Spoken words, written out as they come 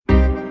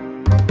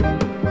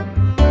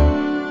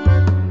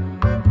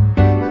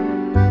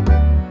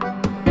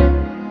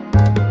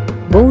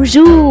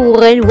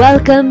Bonjour and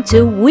welcome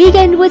to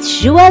Weekend with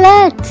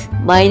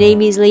Joëlette. My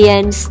name is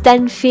Leanne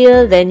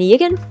Stanfield and you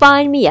can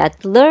find me at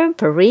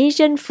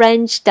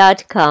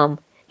learnparisianfrench.com.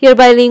 Your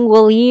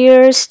bilingual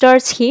year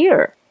starts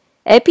here.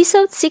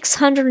 Episode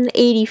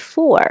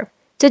 684.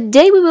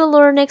 Today we will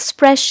learn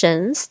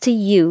expressions to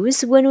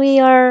use when we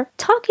are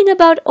talking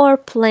about our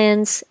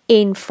plans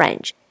in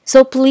French.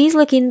 So please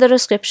look in the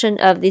description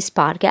of this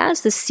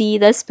podcast to see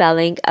the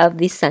spelling of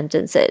these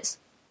sentences.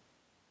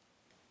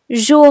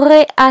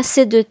 J'aurai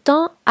assez de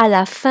temps à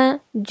la fin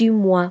du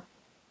mois.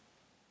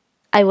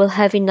 I will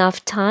have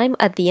enough time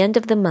at the end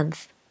of the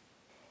month.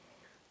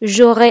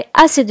 J'aurai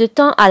assez de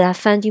temps à la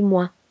fin du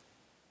mois.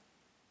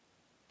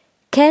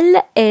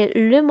 Quel est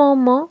le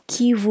moment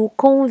qui vous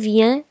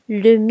convient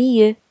le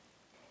mieux?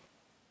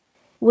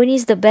 When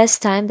is the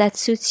best time that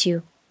suits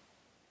you?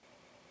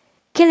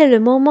 Quel est le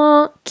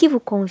moment qui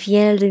vous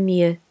convient le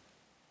mieux?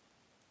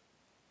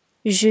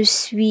 Je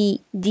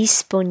suis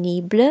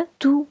disponible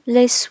tous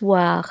les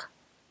soirs.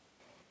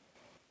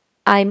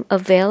 I'm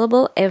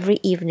available every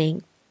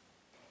evening.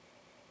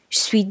 Je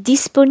suis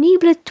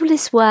disponible tous les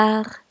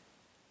soirs.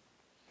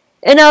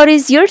 And now it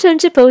is your turn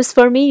to post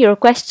for me your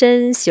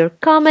questions, your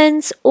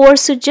comments, or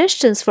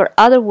suggestions for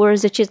other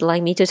words that you'd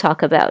like me to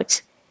talk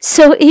about.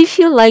 So if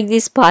you like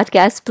this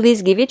podcast,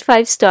 please give it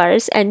 5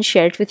 stars and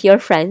share it with your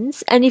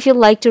friends. And if you'd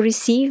like to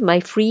receive my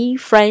free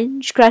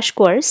French crash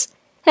course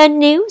and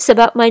news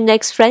about my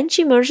next French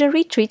immersion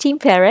retreat in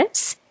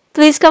Paris,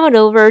 please come on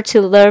over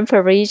to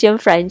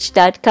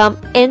learnparisianfrench.com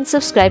and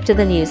subscribe to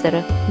the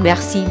newsletter.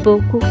 Merci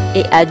beaucoup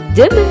et à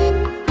demain!